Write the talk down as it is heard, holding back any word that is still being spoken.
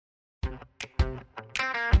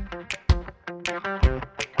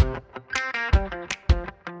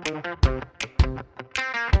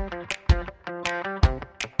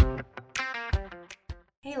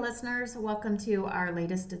listeners. Welcome to our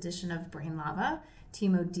latest edition of Brain Lava,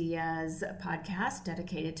 Team Odia's podcast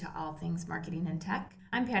dedicated to all things marketing and tech.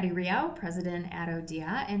 I'm Patty Rio, president at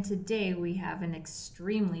Odia, and today we have an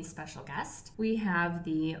extremely special guest. We have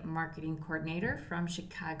the marketing coordinator from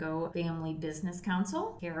Chicago Family Business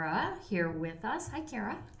Council, Kara, here with us. Hi,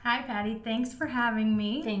 Kara. Hi, Patty. Thanks for having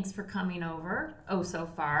me. Thanks for coming over. Oh, so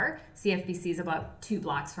far. CFBC is about 2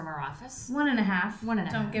 blocks from our office. 1.5.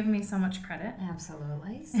 1.5. Don't give me so much credit.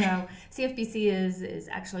 Absolutely. So CFBC is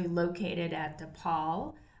actually located at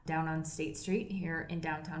DePaul, down on State Street here in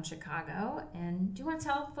downtown Chicago. And do you want to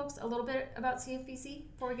tell folks a little bit about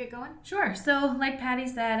CFBC before we get going? Sure. So like Patty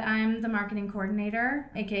said, I'm the marketing coordinator,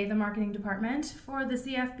 aka the marketing department for the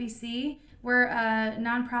CFBC. We're a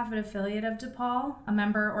nonprofit affiliate of DePaul, a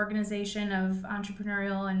member organization of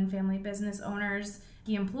entrepreneurial and family business owners,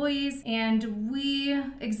 key employees, and we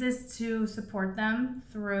exist to support them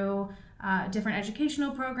through different educational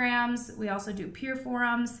programs. We also do peer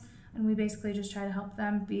forums, and we basically just try to help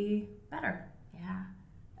them be better. Yeah.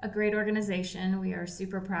 A great organization. We are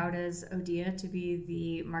super proud as Odia to be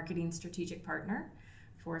the marketing strategic partner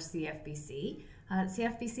for CFBC.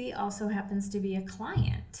 CFBC also happens to be a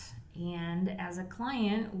client. And as a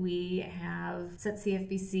client, we have set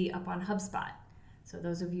CFBC up on HubSpot. So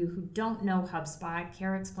those of you who don't know HubSpot,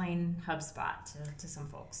 Kara, explain HubSpot to some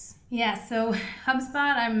folks. Yeah, so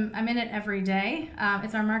HubSpot, I'm in it every day.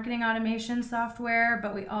 It's our marketing automation software,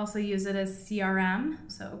 but we also use it as CRM,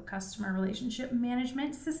 so customer relationship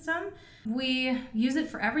management system. We use it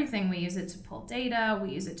for everything. We use it to pull data,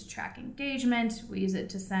 we use it to track engagement, we use it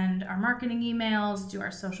to send our marketing emails, do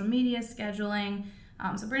our social media scheduling.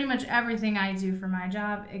 So pretty much everything I do for my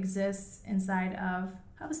job exists inside of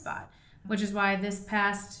HubSpot, which is why this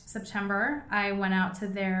past September, I went out to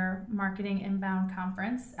their Marketing Inbound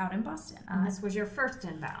conference out in Boston. And this was your first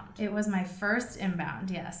inbound. It was my first inbound,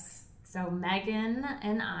 yes. So Megan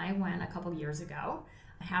and I went a couple years ago.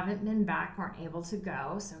 I haven't been back, weren't able to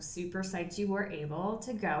go, so super psyched you were able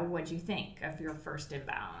to go. What'd you think of your first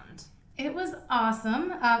inbound? It was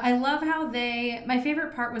awesome. I love how my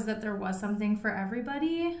favorite part was that there was something for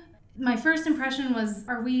everybody. My first impression was,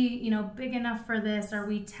 are we, big enough for this? Are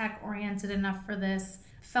we tech-oriented enough for this?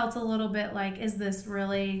 Felt a little bit like, is this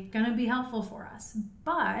really going to be helpful for us?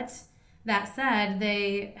 But that said,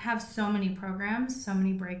 they have so many programs, so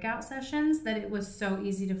many breakout sessions that it was so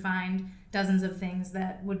easy to find dozens of things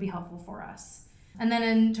that would be helpful for us. And then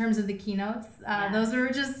in terms of the keynotes, those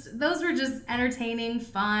were just entertaining,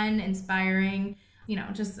 fun, inspiring.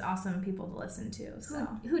 Just awesome people to listen to. So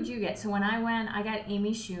who'd you get? So when I went, I got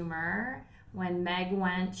Amy Schumer. When Meg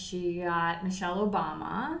went, she got Michelle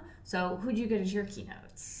Obama. So who'd you get as your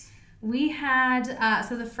keynotes? We had,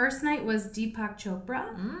 so the first night was Deepak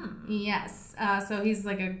Chopra. Yes. So he's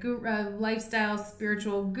like a lifestyle,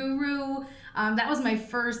 spiritual guru. That was my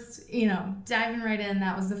first, diving right in.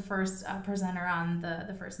 That was the first presenter on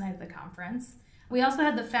the first night of the conference. We also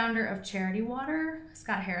had the founder of Charity Water,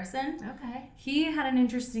 Scott Harrison. Okay. He had an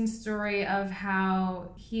interesting story of how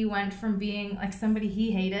he went from being like somebody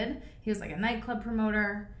he hated. He was like a nightclub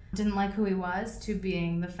promoter, didn't like who he was, to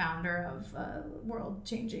being the founder of a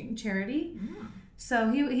world-changing charity. So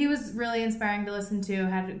he was really inspiring to listen to,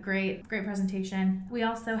 had a great presentation. We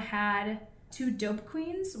also had 2 Dope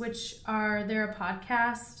Queens, they're a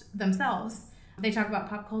podcast themselves. They talk about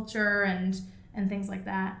pop culture and things like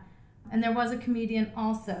that. And there was a comedian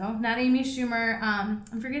also, not Amy Schumer. I'm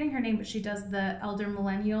forgetting her name, but she does the Elder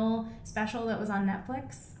Millennial special that was on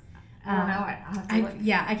Netflix. I don't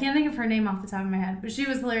know. I can't think of her name off the top of my head, but she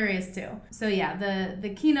was hilarious too. So yeah, the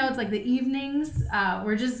keynotes, like the evenings,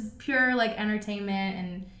 were just pure like entertainment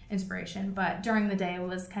and inspiration. But during the day, it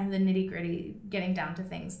was kind of the nitty gritty, getting down to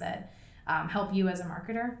things that help you as a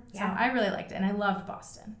marketer. Yeah. So I really liked it, and I loved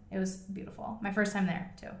Boston. It was beautiful. My first time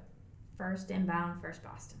there too. First inbound, first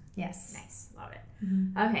Boston. Yes. Nice. Love it.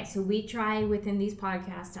 Okay, so we try within these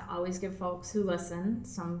podcasts to always give folks who listen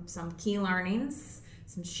some key learnings,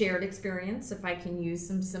 some shared experience, if I can use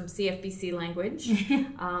some CFBC language.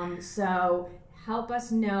 So help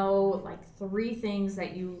us know like 3 things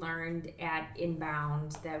that you learned at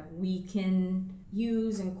Inbound that we can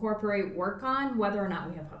use, incorporate, work on, whether or not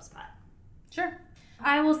we have HubSpot. Sure.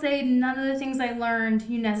 I will say none of the things I learned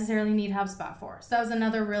you necessarily need HubSpot for. So that was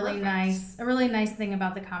another really nice thing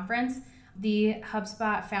about the conference. The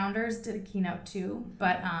HubSpot founders did a keynote too,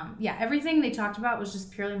 but everything they talked about was just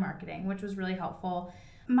purely marketing, which was really helpful.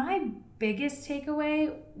 My biggest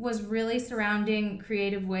takeaway was really surrounding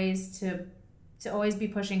creative ways to always be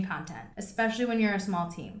pushing content, especially when you're a small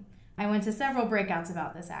team. I went to several breakouts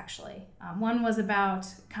about this actually. One was about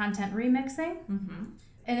content remixing,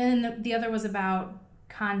 and then the other was about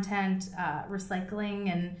content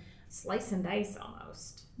recycling and slice and dice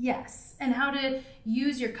almost. Yes, and how to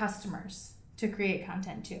use your customers to create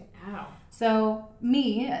content too. Wow. So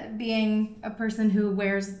me, being a person who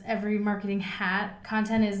wears every marketing hat,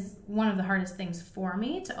 content is one of the hardest things for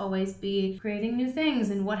me, to always be creating new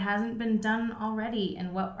things and what hasn't been done already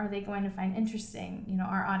and what are they going to find interesting,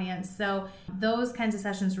 our audience. So those kinds of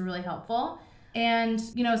sessions were really helpful. And,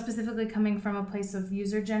 specifically coming from a place of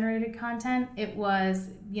user-generated content, it was,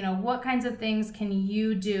 what kinds of things can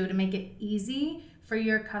you do to make it easy for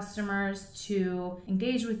your customers to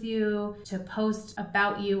engage with you, to post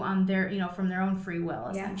about you on their, from their own free will,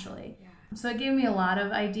 essentially. Yeah. So it gave me a lot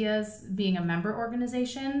of ideas. Being a member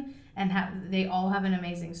organization and they all have an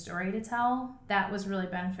amazing story to tell. That was really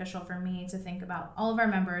beneficial for me to think about. All of our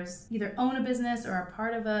members either own a business or are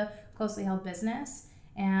part of a closely held business.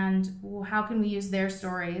 And how can we use their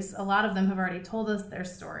stories? A lot of them have already told us their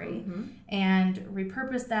story, and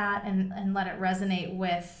repurpose that and let it resonate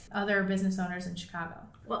with other business owners in Chicago.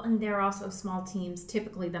 Well, and they're also small teams,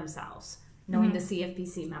 typically themselves. Knowing the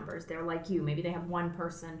CFBC members, they're like you. Maybe they have one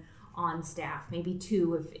person on staff, maybe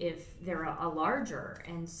two if they're a larger.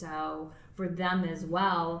 And so for them as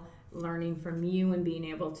well, learning from you and being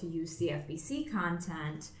able to use CFBC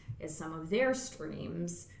content as some of their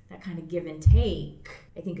streams, that kind of give and take,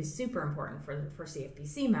 I think is super important for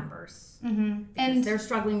CFBC members. And they're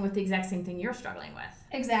struggling with the exact same thing you're struggling with.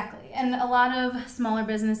 Exactly. And a lot of smaller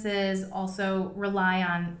businesses also rely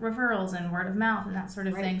on referrals and word of mouth and that sort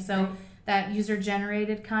of thing. So that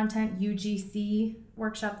user-generated content, UGC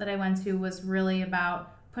workshop that I went to was really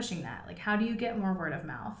about pushing that. Like, how do you get more word of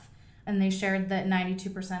mouth? And they shared that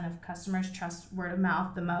 92% of customers trust word of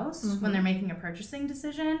mouth the most when they're making a purchasing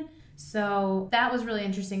decision. So that was really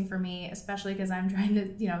interesting for me, especially because I'm trying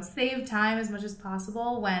to, save time as much as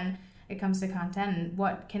possible when it comes to content.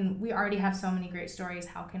 And we already have so many great stories.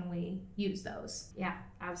 How can we use those? Yeah,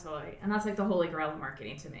 absolutely. And that's like the holy grail of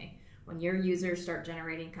marketing to me. When your users start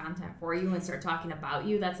generating content for you and start talking about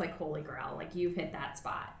you, that's like holy grail. Like, you've hit that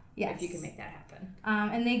spot. Yes. If you can make that happen.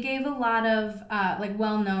 And they gave a lot of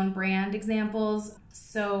well-known brand examples.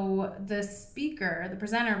 So the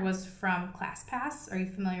presenter was from ClassPass. Are you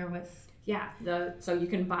familiar with? Yeah. So you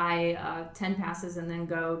can buy 10 passes and then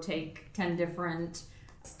go take 10 different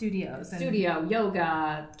studio,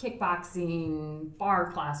 yoga, kickboxing,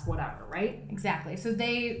 bar class, whatever, right? Exactly. So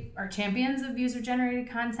they are champions of user-generated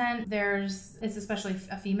content. It's especially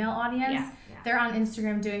a female audience. Yeah. They're on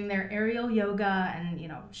Instagram doing their aerial yoga and,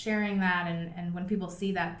 sharing that. And when people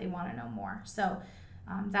see that, they want to know more. So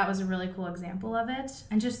that was a really cool example of it.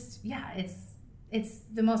 And just, it's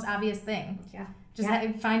the most obvious thing. Yeah. Just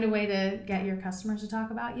find a way to get your customers to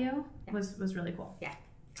talk about you was really cool. Yeah.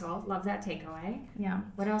 Cool. Love that takeaway. Yeah.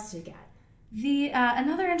 What else do you get? The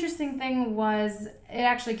another interesting thing was, it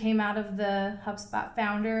actually came out of the HubSpot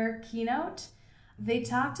founder keynote. They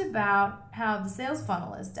talked about how the sales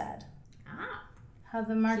funnel is dead. How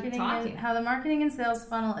the marketing and sales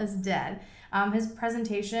funnel is dead. His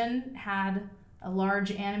presentation had a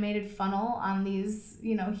large animated funnel on these,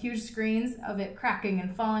 huge screens of it cracking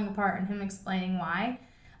and falling apart, and him explaining why.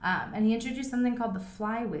 And he introduced something called the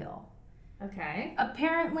flywheel. Okay.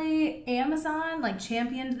 Apparently, Amazon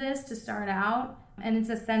championed this to start out, and it's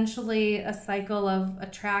essentially a cycle of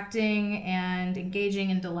attracting and engaging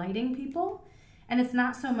and delighting people. And it's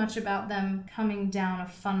not so much about them coming down a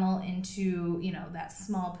funnel into, that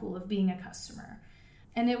small pool of being a customer.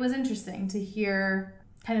 And it was interesting to hear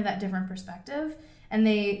kind of that different perspective. And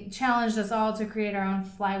they challenged us all to create our own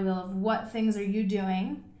flywheel of what things are you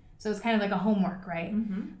doing. So it's kind of like a homework, right?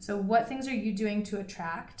 So what things are you doing to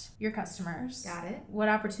attract your customers? Got it. What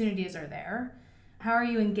opportunities are there? How are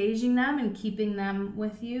you engaging them and keeping them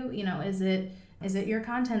with you? Is it your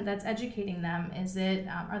content that's educating them? Is it,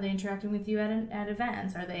 are they interacting with you at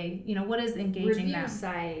events? Are they, what is engaging them? Review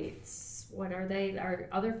sites. What are they? Are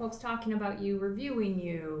other folks talking about you, reviewing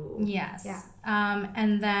you? Yes. Yeah.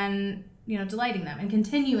 And then, delighting them and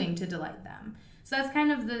continuing to delight them. So that's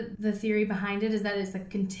kind of the theory behind it, is that it's a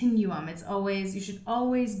continuum. You should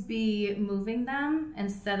always be moving them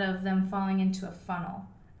instead of them falling into a funnel,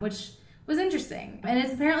 which was interesting. And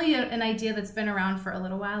it's apparently an idea that's been around for a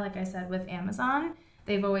little while. Like I said, with Amazon,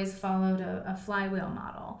 they've always followed a flywheel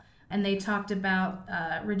model. And they talked about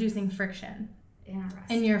reducing friction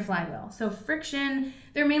in your flywheel. So friction,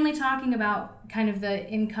 they're mainly talking about kind of the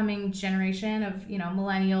incoming generation of,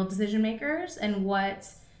 millennial decision makers and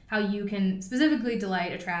how you can specifically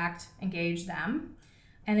delight, attract, engage them.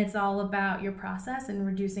 And it's all about your process and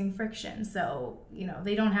reducing friction. So,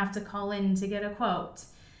 they don't have to call in to get a quote.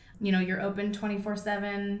 you're open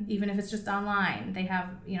 24/7, even if it's just online. They have,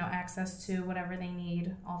 access to whatever they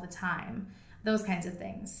need all the time. Those kinds of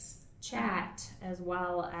things. Chat, as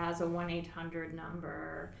well as a 1-800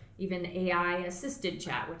 number, even AI assisted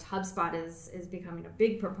chat, which HubSpot is becoming a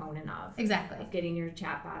big proponent of. Exactly. Of getting your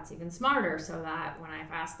chatbots even smarter, so that when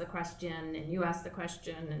I've asked the question and you ask the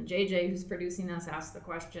question and JJ, who's producing this, asks the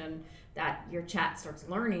question, that your chat starts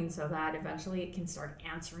learning, so that eventually it can start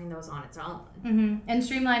answering those on its own. Mm-hmm. And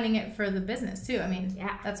streamlining it for the business too. I mean,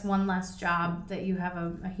 that's one less job that you have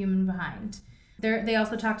a human behind. They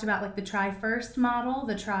also talked about like the try first model,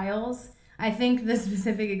 the trials. I think the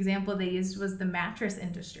specific example they used was the mattress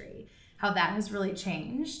industry, how that has really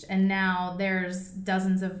changed. And now there's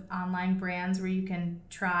dozens of online brands where you can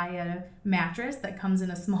try a mattress that comes in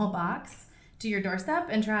a small box to your doorstep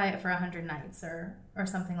and try it for 100 nights or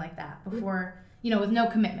something like that before, with no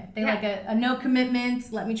commitment. They like a no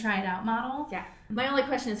commitment, let me try it out model. Yeah. My only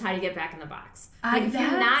question is how do you get back in the box? If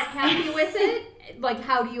you're not happy with it, like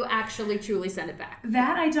how do you actually truly send it back?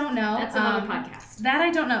 That I don't know. That's another podcast. That I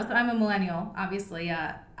don't know. So I'm a millennial, obviously.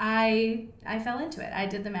 I fell into it. I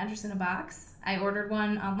did the mattress in a box. I ordered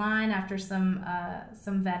one online after some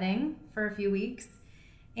vetting for a few weeks.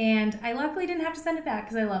 And I luckily didn't have to send it back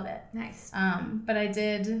because I love it. Nice. But I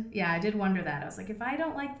did wonder that. I was like, if I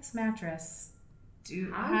don't like this mattress,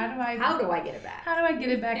 how do I get it back? How do I get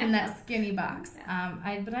it back in that skinny box? But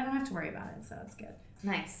I don't have to worry about it, so it's good.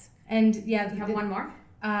 Nice. And you have one more?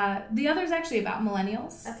 The other's actually about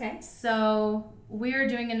millennials. Okay. So we're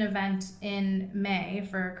doing an event in May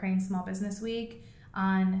for Crane Small Business Week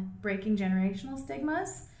on breaking generational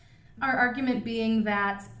stigmas. Our argument being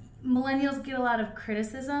that millennials get a lot of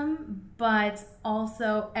criticism, but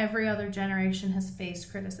also every other generation has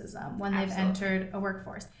faced criticism when they've entered a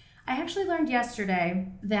workforce. I actually learned yesterday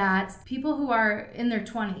that people who are in their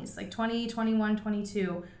 20s, like 20, 21,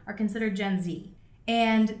 22, are considered Gen Z.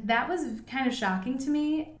 And that was kind of shocking to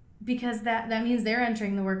me because that means they're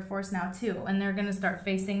entering the workforce now too, and they're going to start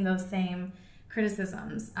facing those same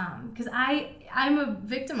criticisms. Because I'm a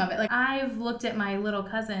victim of it. Like I've looked at my little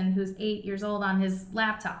cousin who's 8 years old on his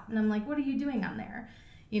laptop, and I'm like, what are you doing on there?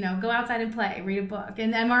 Go outside and play, read a book.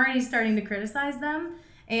 And I'm already starting to criticize them.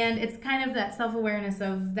 And it's kind of that self-awareness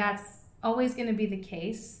of that's always going to be the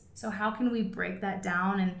case. So how can we break that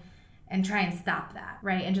down and try and stop that,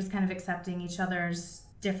 right? And just kind of accepting each other's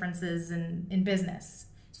differences in business.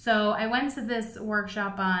 So I went to this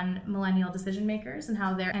workshop on millennial decision makers and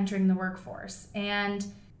how they're entering the workforce. And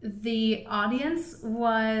the audience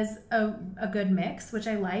was a good mix, which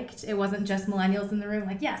I liked. It wasn't just millennials in the room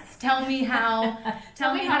like, yes, tell me how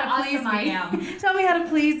tell me how to please me. Tell me how to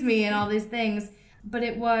please me and all these things. But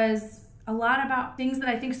it was a lot about things that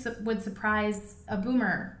I think would surprise a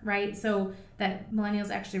boomer, right? So that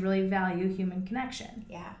millennials actually really value human connection.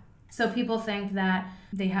 Yeah. So people think that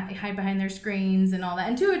they hide behind their screens and all that.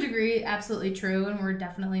 And to a degree, absolutely true. And we're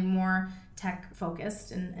definitely more tech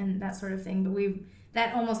focused and that sort of thing. But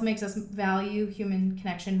that almost makes us value human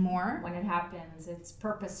connection more. When it happens, it's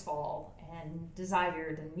purposeful and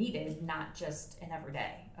desired and needed, not just an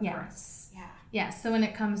everyday occurrence. Yes. Yeah. So when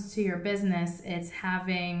it comes to your business, it's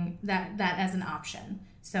having that as an option.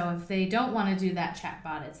 So if they don't want to do that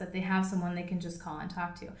chatbot, it's that they have someone they can just call and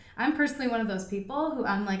talk to. I'm personally one of those people who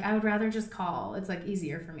I'm like, I would rather just call. It's like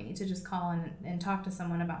easier for me to just call and talk to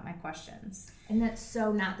someone about my questions. And that's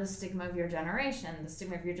so not the stigma of your generation. The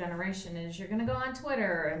stigma of your generation is you're going to go on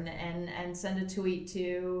Twitter and send a tweet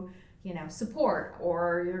to, support,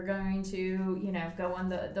 or you're going to, go on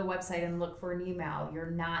the website and look for an email.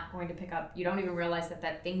 You're not going to pick up, you don't even realize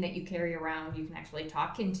that thing that you carry around you can actually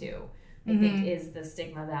talk into. I think is the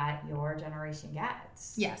stigma that your generation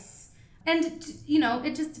gets. Yes. And,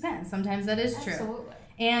 it just depends. Sometimes that is true. Absolutely.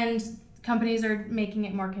 And companies are making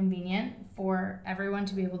it more convenient for everyone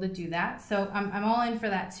to be able to do that. So I'm all in for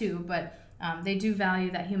that too, but they do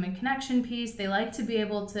value that human connection piece. They like to be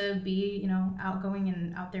able to be, outgoing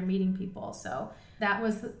and out there meeting people. So that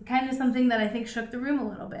was kind of something that I think shook the room a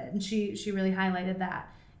little bit. And she really highlighted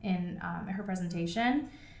that in her presentation.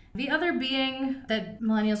 The other being that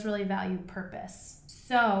millennials really value purpose.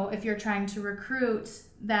 So if you're trying to recruit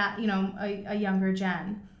that, a younger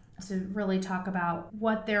gen, to really talk about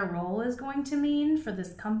what their role is going to mean for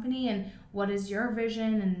this company and what is your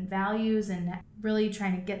vision and values, and really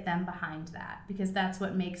trying to get them behind that, because that's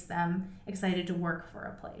what makes them excited to work for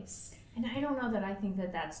a place. And I don't know that I think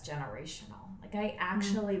that that's generational. Like, I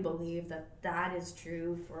actually believe that is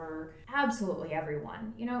true for absolutely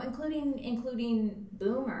everyone, including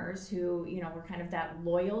boomers who, were kind of that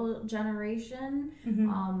loyal generation.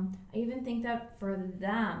 I even think that for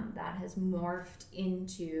them, that has morphed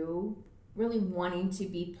into really wanting to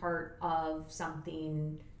be part of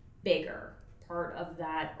something bigger, part of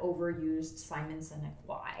that overused Simon Sinek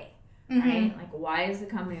why, right? Like, why is the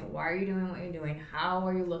company, why are you doing what you're doing? How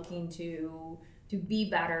are you looking to be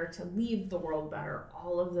better, to leave the world better?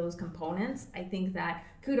 All of those components. I think that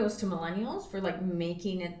kudos to millennials for like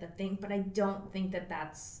making it the thing, but I don't think that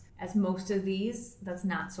that's, as most of these, that's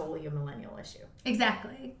not solely a millennial issue.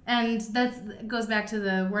 Exactly. And that goes back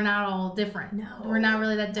to we're not all different. No. We're not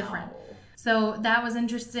really that different. No. So that was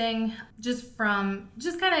interesting, just kind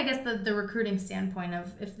of, I guess, the recruiting standpoint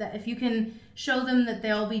of if you can show them that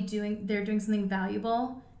they're doing something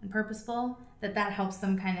valuable and purposeful, that helps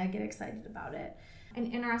them kind of get excited about it.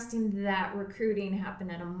 And interesting that recruiting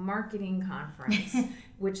happened at a marketing conference,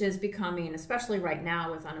 which is becoming, especially right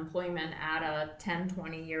now with unemployment at a 10,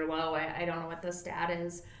 20-year low. I don't know what the stat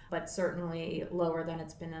is, but certainly lower than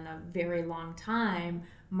it's been in a very long time.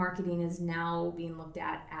 Marketing is now being looked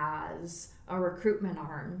at as a recruitment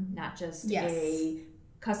arm, not just a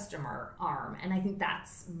customer arm. And I think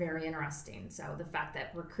that's very interesting. So the fact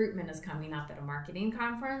that recruitment is coming up at a marketing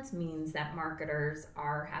conference means that marketers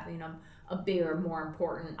are having a bigger, more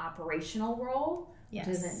important operational role. Yes.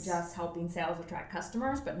 Which isn't just helping sales attract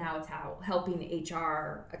customers, but now it's helping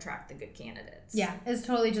HR attract the good candidates. Yeah, it's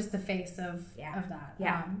totally just the face of that.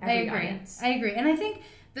 Yeah, I agree. And I think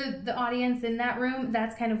the audience in that room,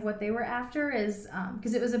 that's kind of what they were after, is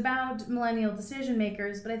because it was about millennial decision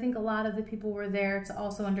makers, but I think a lot of the people were there to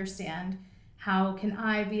also understand, how can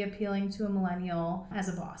I be appealing to a millennial as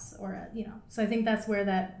a boss, or so I think that's where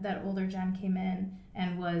that older gen came in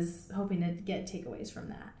and was hoping to get takeaways from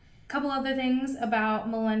that. A couple other things about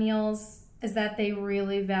millennials is that they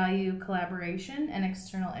really value collaboration and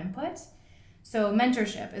external input. So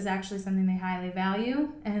mentorship is actually something they highly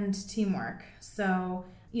value, and teamwork. So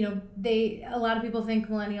a lot of people think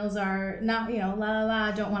millennials are not, la la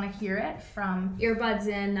la, don't want to hear it from earbuds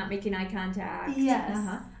in, not making eye contact.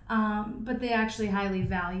 Yes. But they actually highly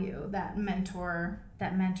value that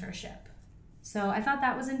mentorship. So I thought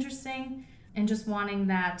that was interesting, and just wanting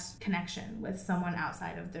that connection with someone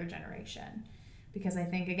outside of their generation. Because I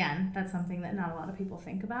think, again, that's something that not a lot of people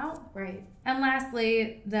think about. Right. And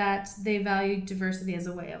lastly, that they value diversity as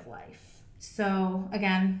a way of life. So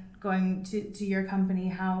again, going to your company,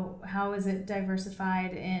 how is it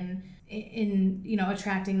diversified in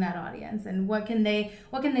attracting that audience, and what can they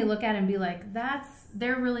look at and be like,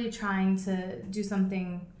 they're really trying to do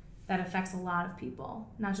something that affects a lot of people,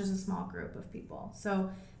 not just a small group of people.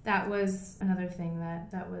 So that was another thing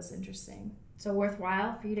that was interesting. So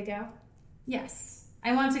worthwhile for you to go? Yes.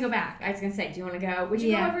 I want to go back. I was going to say, do you want to go? Would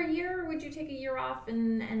you go every year, or would you take a year off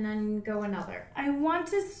and then go another? I want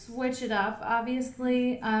to switch it up,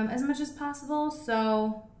 obviously, as much as possible.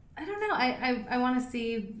 So I don't know. I want to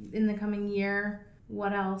see in the coming year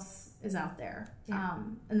what else is out there,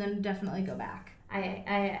 and then definitely go back.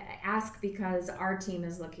 I ask because our team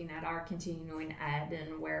is looking at our continuing ed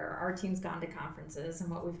and where our team's gone to conferences and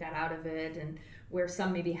what we've got out of it, and where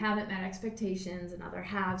some maybe haven't met expectations and other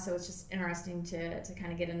have. So it's just interesting to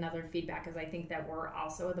kind of get another feedback, because I think that we're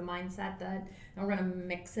also of the mindset that we're going to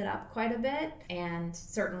mix it up quite a bit. And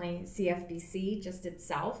certainly CFBC just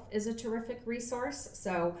itself is a terrific resource.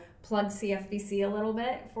 So plug CFBC a little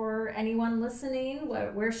bit for anyone listening.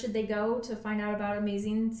 Where should they go to find out about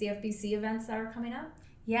amazing CFBC events that are coming up?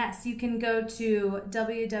 Yes, you can go to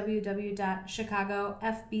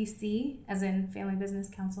www.chicagofbc, as in Family Business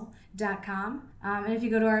Council.com. And if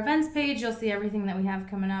you go to our events page, you'll see everything that we have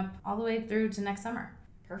coming up all the way through to next summer.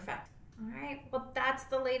 Perfect. All right. Well, that's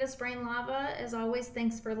the latest Brain Lava. As always,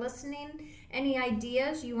 thanks for listening. Any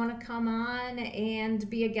ideas you want to come on and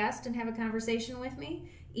be a guest and have a conversation with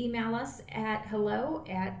me? Email us at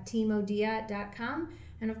hello@teamodia.com.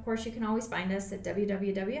 And of course, you can always find us at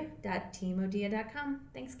www.teamodia.com.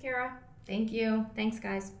 Thanks, Kara. Thank you. Thanks,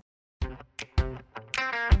 guys.